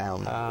ever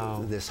found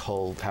this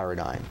whole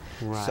paradigm.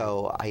 Right.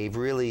 So I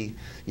really,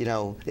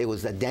 it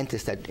was a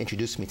dentist that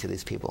introduced me to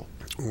these people.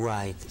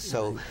 Right.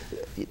 So,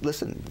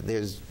 listen,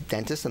 there's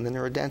dentists and then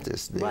there are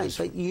dentists. Right,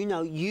 but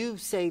you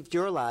saved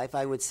your life.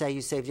 I would say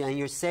you saved, and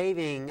you're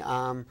saving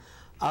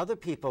other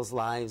people's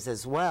lives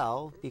as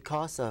well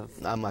because of...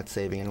 I'm not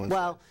saving anyone's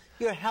life.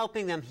 You're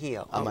helping them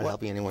heal. I'm not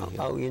helping anyone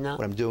heal. Oh, you're not?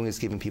 What I'm doing is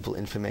giving people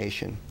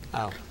information.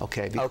 Oh.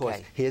 Okay,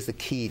 because here's the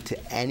key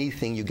to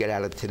anything you get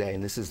out of today,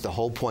 and this is the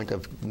whole point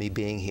of me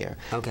being here.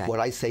 Okay. What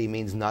I say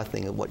means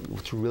nothing.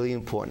 What's really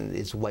important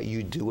is what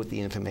you do with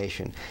the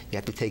information. You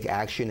have to take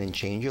action and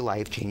change your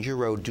life, change your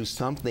road, do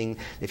something.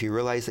 If you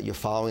realize that you're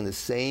following the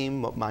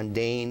same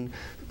mundane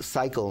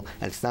cycle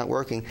and it's not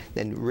working,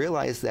 then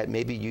realize that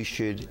maybe you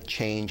should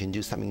change and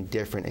do something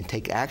different and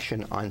take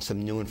action on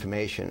some new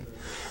information.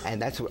 And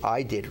that's what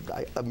I did.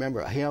 I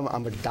remember, here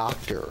I'm a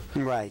doctor.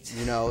 Right.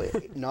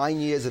 9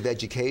 years of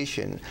education,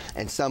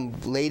 and some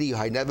lady who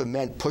I never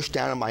met pushed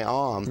down on my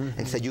arm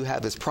and said, you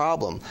have this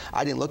problem.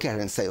 I didn't look at her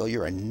and say, oh,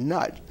 you're a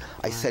nut.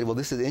 I said, well,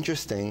 this is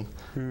interesting.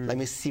 Let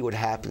me see what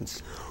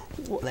happens.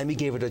 Let me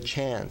give it a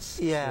chance.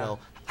 Yeah.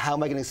 How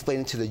am I going to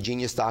explain it to the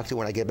genius doctor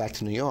when I get back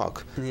to New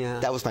York? Yeah.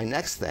 That was my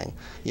next thing.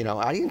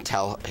 I didn't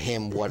tell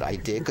him what I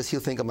did because he'll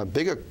think I'm a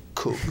bigger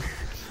kook.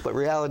 But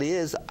reality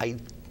is,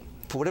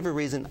 for whatever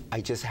reason, I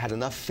just had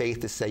enough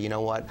faith to say, you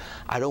know what,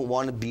 I don't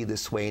want to be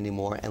this way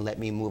anymore, and let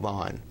me move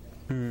on.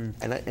 And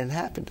it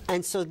happened.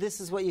 And so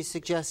this is what you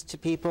suggest to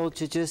people,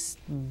 to just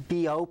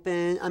be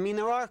open. I mean,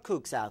 there are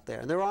kooks out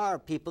there. There are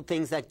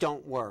things that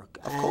don't work.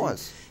 Of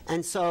course.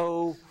 And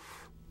so...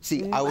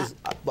 See, I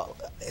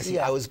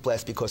was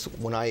blessed because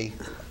when I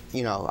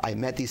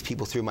met these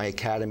people through my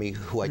academy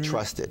who I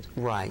trusted.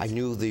 Right. I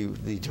knew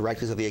the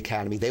directors of the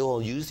academy. They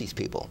all use these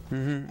people,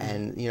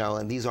 and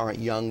and these aren't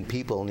young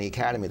people in the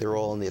academy. They're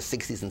all in their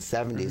 60s and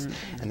 70s,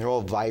 and they're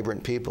all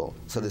vibrant people.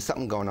 So there's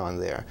something going on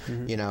there.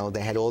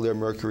 They had all their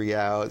mercury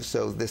out.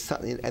 So there's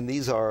something, and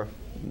these are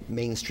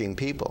mainstream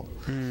people.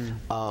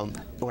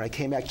 When I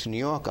came back to New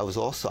York,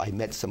 I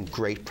met some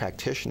great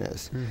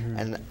practitioners,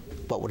 and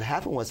But what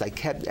happened was I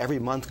kept every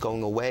month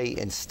going away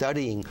and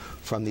studying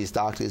from these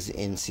doctors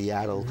in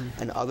Seattle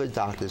and other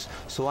doctors,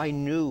 so I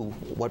knew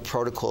what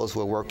protocols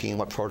were working and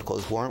what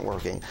protocols weren't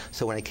working.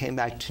 So when I came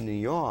back to New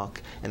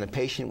York and a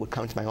patient would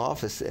come to my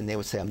office and they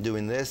would say, I'm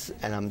doing this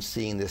and I'm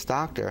seeing this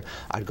doctor,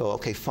 I'd go,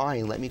 okay,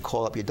 fine, let me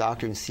call up your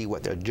doctor and see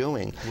what they're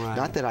doing. Right.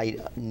 Not that I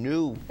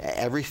knew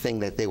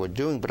everything that they were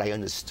doing, but I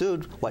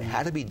understood what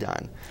had to be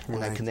done,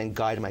 and I can then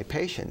guide my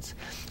patients.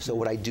 So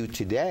what I do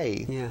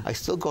today, I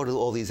still go to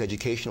all these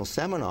educational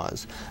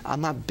seminars. I'm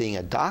not being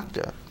a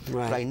doctor,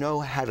 but I know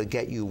how to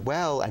get you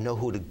well. I know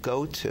who to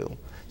go to.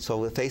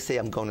 So if they say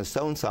I'm going to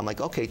so-and-so, I'm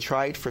like, okay,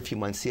 try it for a few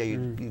months,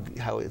 see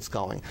how it's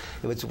going.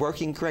 If it's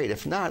working, great.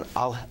 If not,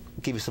 I'll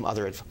give you some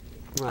other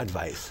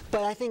advice.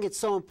 But I think it's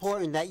so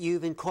important that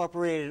you've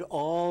incorporated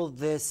all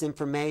this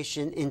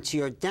information into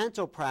your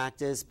dental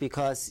practice,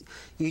 because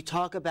you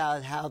talk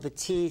about how the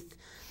teeth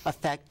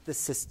affect the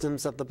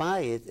systems of the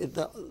body.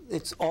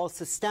 It's all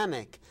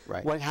systemic.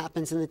 Right. What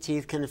happens in the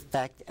teeth can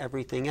affect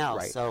everything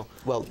else. Right. So,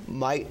 well,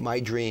 my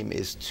dream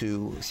is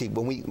to see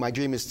my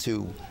dream is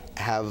to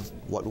have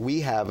what we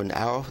have in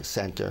our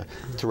center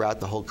throughout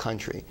the whole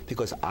country,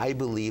 because I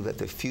believe that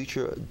the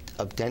future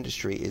of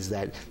dentistry is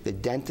that the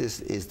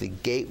dentist is the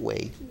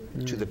gateway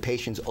to the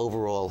patient's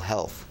overall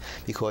health,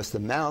 because the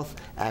mouth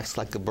acts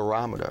like a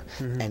barometer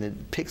and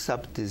it picks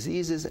up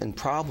diseases and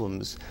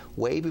problems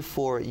way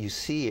before you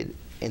see it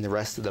in the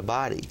rest of the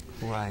body.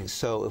 Right.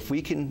 So if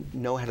we can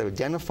know how to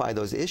identify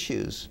those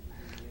issues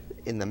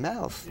in the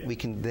mouth, we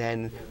can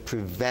then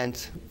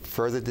prevent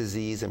further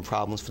disease and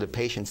problems for the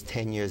patients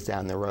 10 years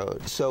down the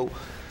road. So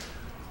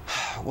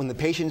when the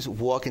patients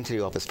walk into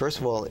the office, first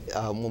of all,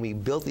 when we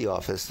built the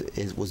office,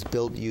 it was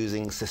built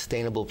using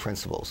sustainable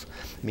principles,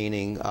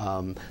 meaning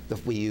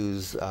that we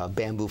use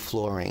bamboo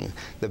flooring,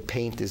 the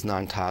paint is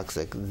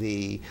non-toxic,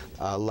 the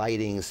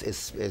lighting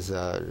is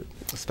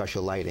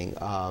special lighting,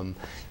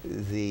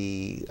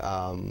 the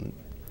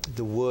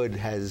wood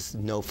has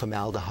no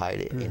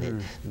formaldehyde in it.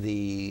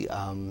 The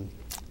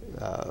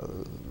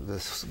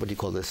what do you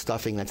call the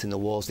stuffing that's in the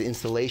walls, the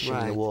insulation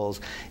in the walls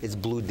is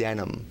blue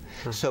denim.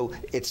 So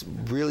it's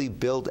really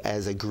built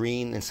as a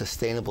green and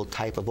sustainable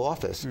type of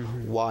office.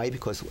 Why?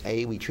 Because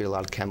A, we treat a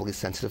lot of chemically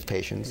sensitive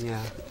patients.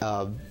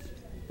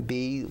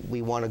 B,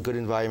 we want a good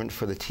environment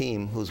for the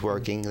team who's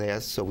working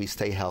there, so we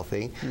stay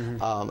healthy.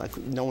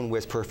 No one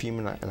wears perfume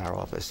in our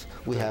office.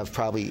 We have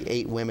probably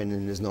 8 women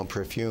and there's no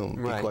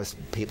perfume because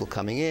people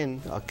coming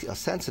in are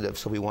sensitive,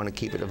 so we want to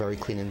keep it a very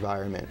clean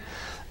environment.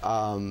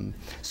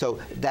 So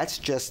that's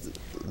just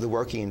the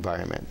working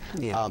environment.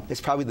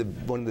 It's probably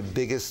one of the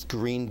biggest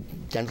green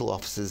dental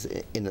offices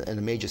in a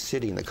major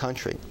city in the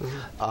country.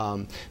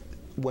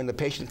 When the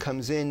patient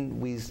comes in,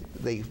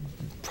 they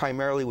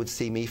primarily would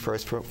see me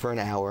first for an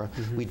hour.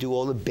 We do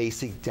all the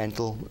basic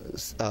dental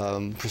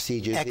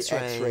procedures, the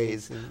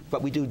X-rays,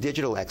 but we do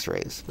digital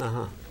X-rays.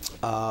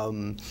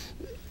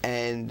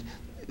 And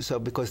so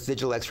because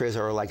digital X-rays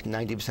are like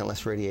 90%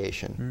 less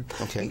radiation.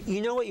 Okay.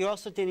 You know what you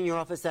also did in your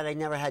office that I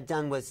never had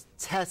done was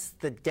test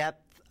the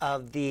depth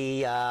of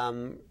the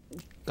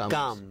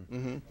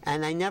gum.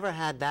 And I never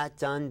had that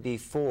done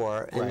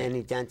before in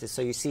any dentist.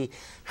 So you see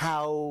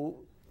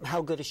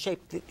how good a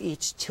shape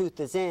each tooth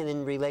is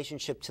in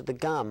relationship to the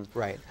gum.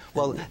 Right.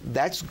 Well,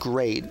 that's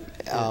great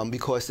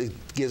because it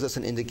gives us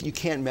an indication. You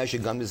can't measure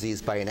gum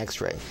disease by an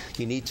X-ray.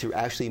 You need to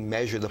actually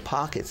measure the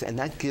pockets, and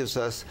that gives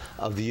us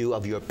a view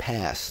of your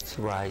past.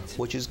 Right.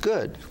 Which is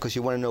good because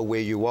you want to know where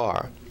you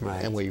are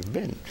and where you've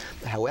been.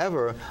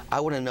 However, I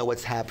want to know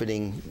what's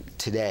happening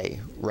today,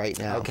 right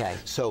now. Okay.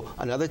 So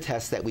another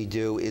test that we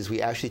do is we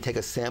actually take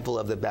a sample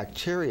of the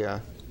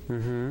bacteria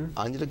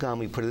under the gum,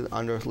 we put it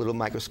under a little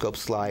microscope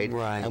slide,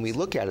 and we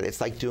look at it. It's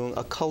like doing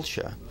a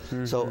culture.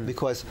 So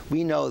because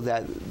we know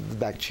that the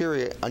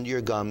bacteria under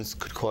your gums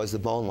could cause the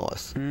bone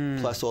loss,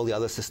 plus all the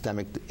other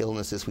systemic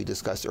illnesses we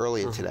discussed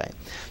earlier today.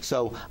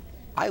 So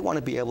I want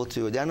to be able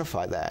to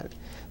identify that.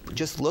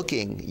 Just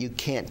looking, you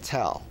can't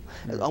tell.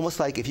 It's almost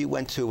like if you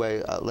went to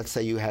let's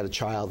say you had a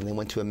child and they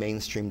went to a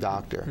mainstream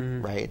doctor,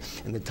 right?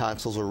 And the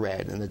tonsils were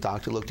red, and the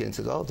doctor looked at it and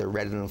said, oh, they're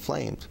red and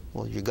inflamed.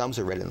 Well, your gums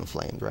are red and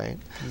inflamed, right?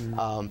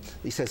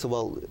 He says,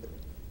 well,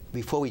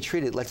 before we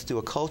treat it, let's do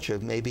a culture.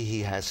 Maybe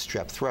he has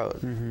strep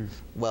throat.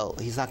 Well,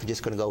 he's not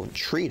just going to go and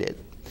treat it.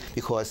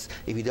 Because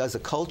if he does a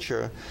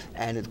culture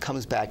and it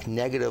comes back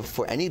negative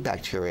for any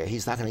bacteria,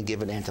 he's not going to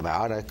give an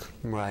antibiotic.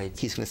 Right.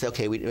 He's going to say,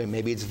 okay,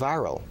 maybe it's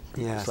viral.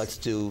 Yes. So let's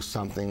do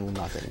something,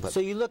 nothing. But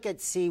so you look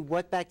at see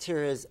what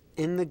bacteria is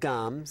in the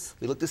gums.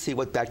 We look to see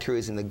what bacteria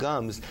is in the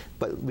gums,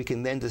 but we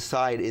can then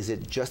decide, is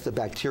it just a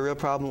bacterial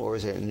problem or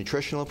is it a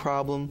nutritional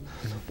problem?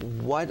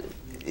 What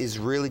is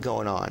really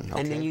going on? Okay?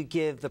 And then you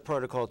give the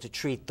protocol to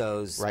treat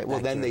those Right. Well,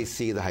 bacteria. then they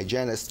see the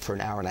hygienist for an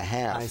hour and a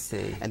half. I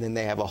see. And then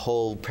they have a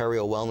whole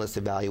perio wellness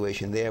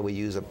evaluation there. We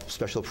use a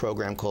special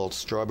program called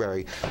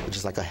Strawberry, which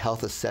is like a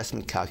health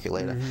assessment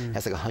calculator. It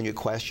has like 100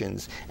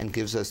 questions and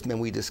gives us, when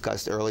we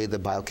discussed earlier, the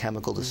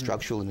biochemical, the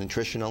structural, and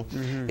nutritional.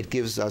 It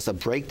gives us a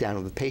breakdown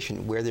of the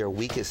patient, where they're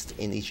weakest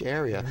in each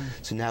area.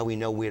 So now we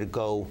know where to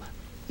go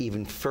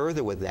even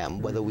further with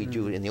them, whether we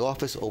do it in the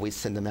office or we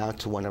send them out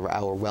to one of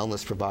our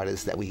wellness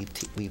providers that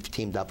we've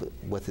teamed up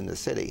with in the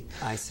city.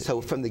 I see.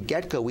 So from the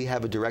get-go, we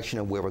have a direction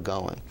of where we're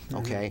going,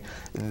 okay?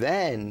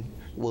 Then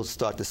we'll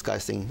start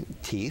discussing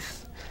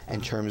teeth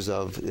in terms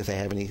of if they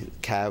have any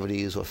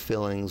cavities or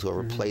fillings or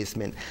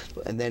replacement,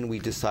 and then we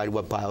decide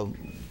what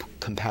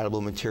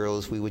biocompatible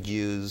materials we would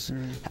use,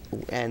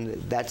 and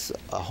that's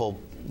a whole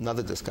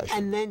another discussion.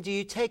 And then do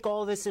you take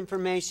all this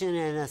information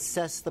and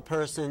assess the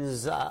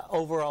person's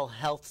overall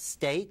health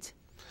state?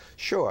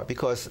 Sure,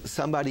 because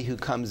somebody who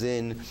comes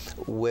in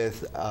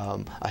with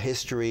a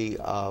history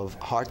of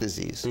heart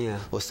disease,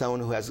 or someone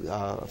who has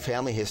a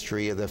family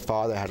history of their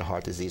father had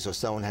heart disease, or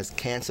someone has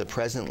cancer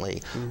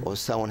presently, or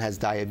someone has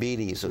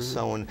diabetes, or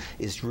someone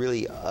is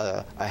really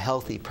a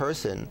healthy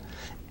person,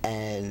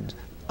 and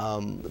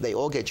they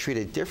all get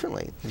treated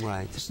differently.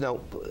 Right.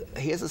 So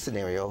here's a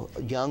scenario.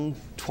 A young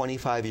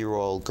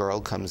 25-year-old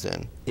girl comes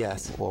in,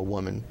 or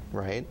woman,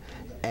 right,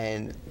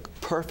 and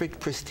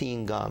perfect,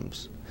 pristine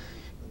gums.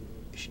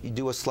 You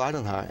do a slide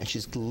on her, and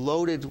she's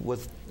loaded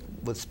with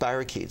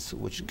spirochetes,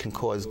 which can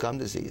cause gum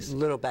disease.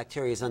 Little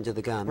bacteria under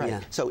the gum,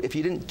 right. So if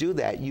you didn't do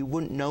that, you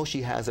wouldn't know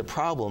she has a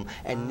problem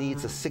and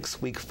needs a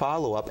 6-week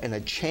follow-up and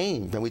a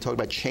change. When we talk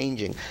about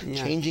changing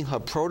her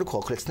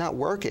protocol, because it's not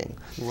working.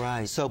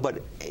 Right. So,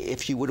 but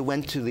if she would have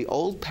went to the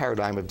old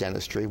paradigm of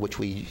dentistry, which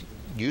we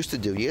used to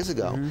do years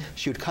ago,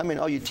 she would come in,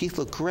 oh, your teeth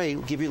look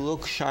great, give you a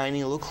little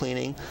shining, a little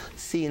cleaning,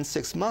 see you in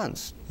 6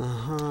 months.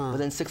 But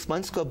then 6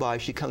 months go by,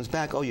 she comes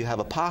back, oh, you have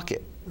a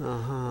pocket.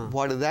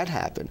 Why did that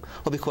happen?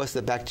 Well, because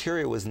the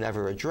bacteria was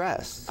never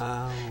addressed.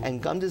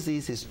 And gum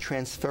disease is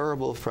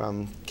transferable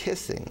from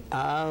kissing.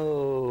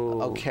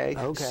 Okay?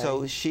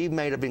 So she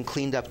may have been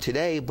cleaned up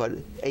today, but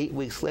 8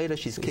 weeks later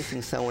she's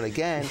kissing someone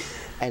again,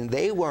 and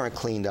they weren't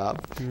cleaned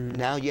up.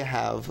 Now you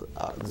have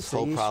this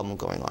whole problem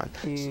going on.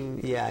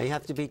 You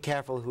have to be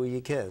careful who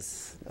you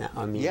kiss.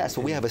 I mean, yes,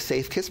 well, we have a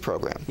safe kiss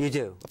program. You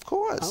do? Of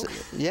course. Okay.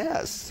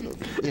 Yes.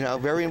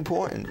 Very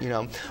important,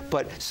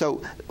 But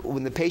so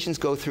when the patients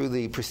go through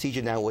the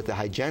procedure now with the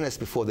hygienist,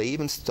 before they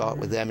even start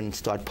with them and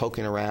start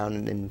poking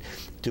around and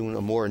doing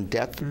a more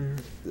in-depth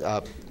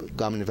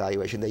gum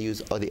evaluation, they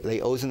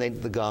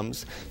ozonate the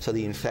gums so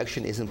the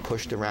infection isn't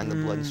pushed around the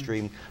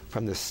bloodstream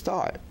from the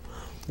start.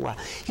 Wow.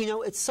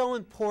 It's so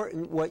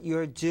important what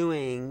you're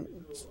doing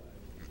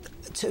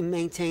to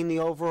maintain the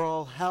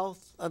overall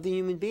health of the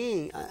human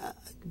being.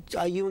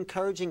 Are you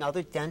encouraging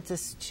other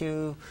dentists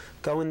to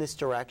go in this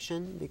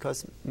direction?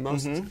 Because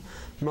most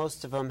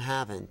of them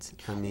haven't.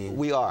 I mean,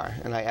 we are,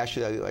 and I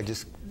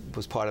just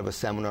was part of a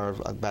seminar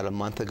about a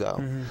month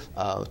ago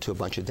to a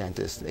bunch of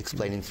dentists,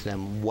 explaining to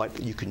them what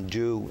you can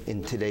do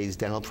in today's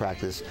dental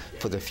practice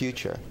for the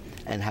future,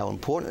 and how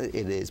important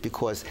it is,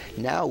 because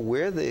now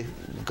we're the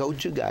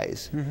go-to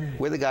guys.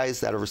 We're the guys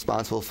that are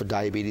responsible for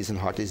diabetes and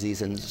heart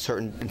disease and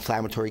certain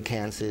inflammatory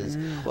cancers.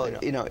 Well,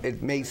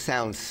 it may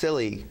sound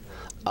silly,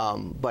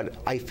 but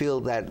I feel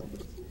that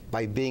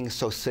by being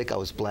so sick, I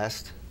was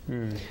blessed,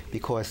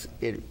 because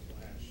it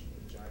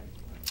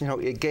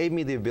gave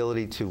me the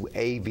ability to,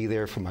 A, be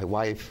there for my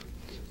wife,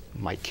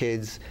 my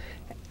kids,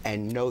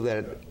 and know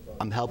that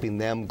I'm helping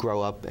them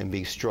grow up and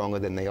be stronger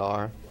than they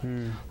are.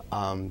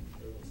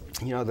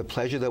 The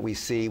pleasure that we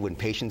see when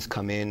patients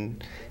come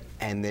in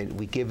and then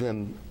we give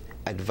them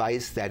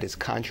advice that is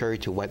contrary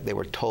to what they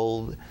were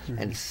told,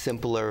 and it's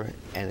simpler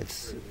and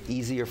it's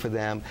easier for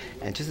them,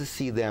 and just to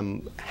see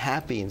them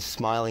happy and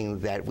smiling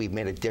that we've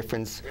made a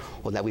difference,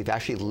 or that we've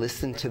actually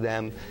listened to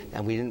them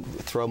and we didn't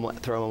throw them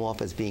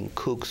off as being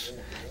kooks,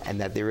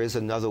 and that there is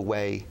another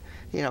way.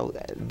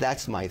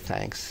 That's my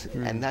thanks,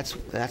 and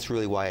that's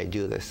really why I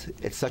do this.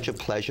 It's such a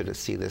pleasure to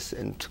see this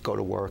and to go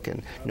to work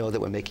and know that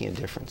we're making a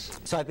difference.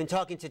 So I've been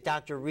talking to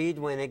Dr. Reid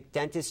Winick,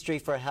 Dentistry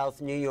for Health,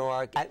 New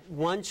York, at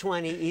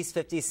 120 East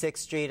 56th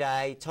Street.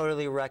 I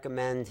totally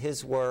recommend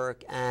his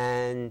work,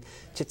 and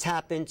to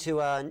tap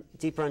into a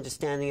deeper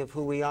understanding of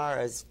who we are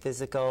as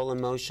physical,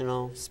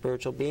 emotional,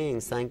 spiritual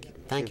beings. Thank you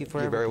for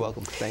everything. You're very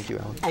welcome. Thank you,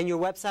 Alan. And your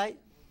website?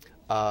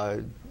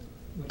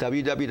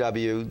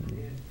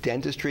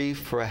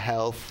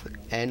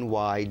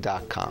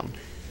 www.dentistryforhealthny.com.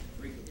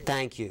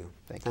 Thank you.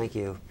 Thank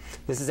you.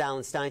 This is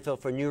Alan Steinfeld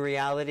for New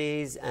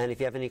Realities, and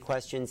if you have any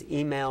questions,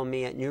 email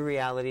me at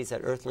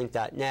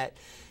newrealities@earthlink.net,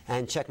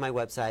 and check my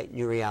website,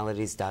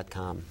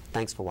 newrealities.com.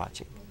 Thanks for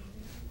watching.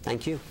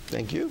 Thank you.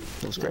 Thank you.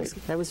 That was great.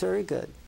 That was very good.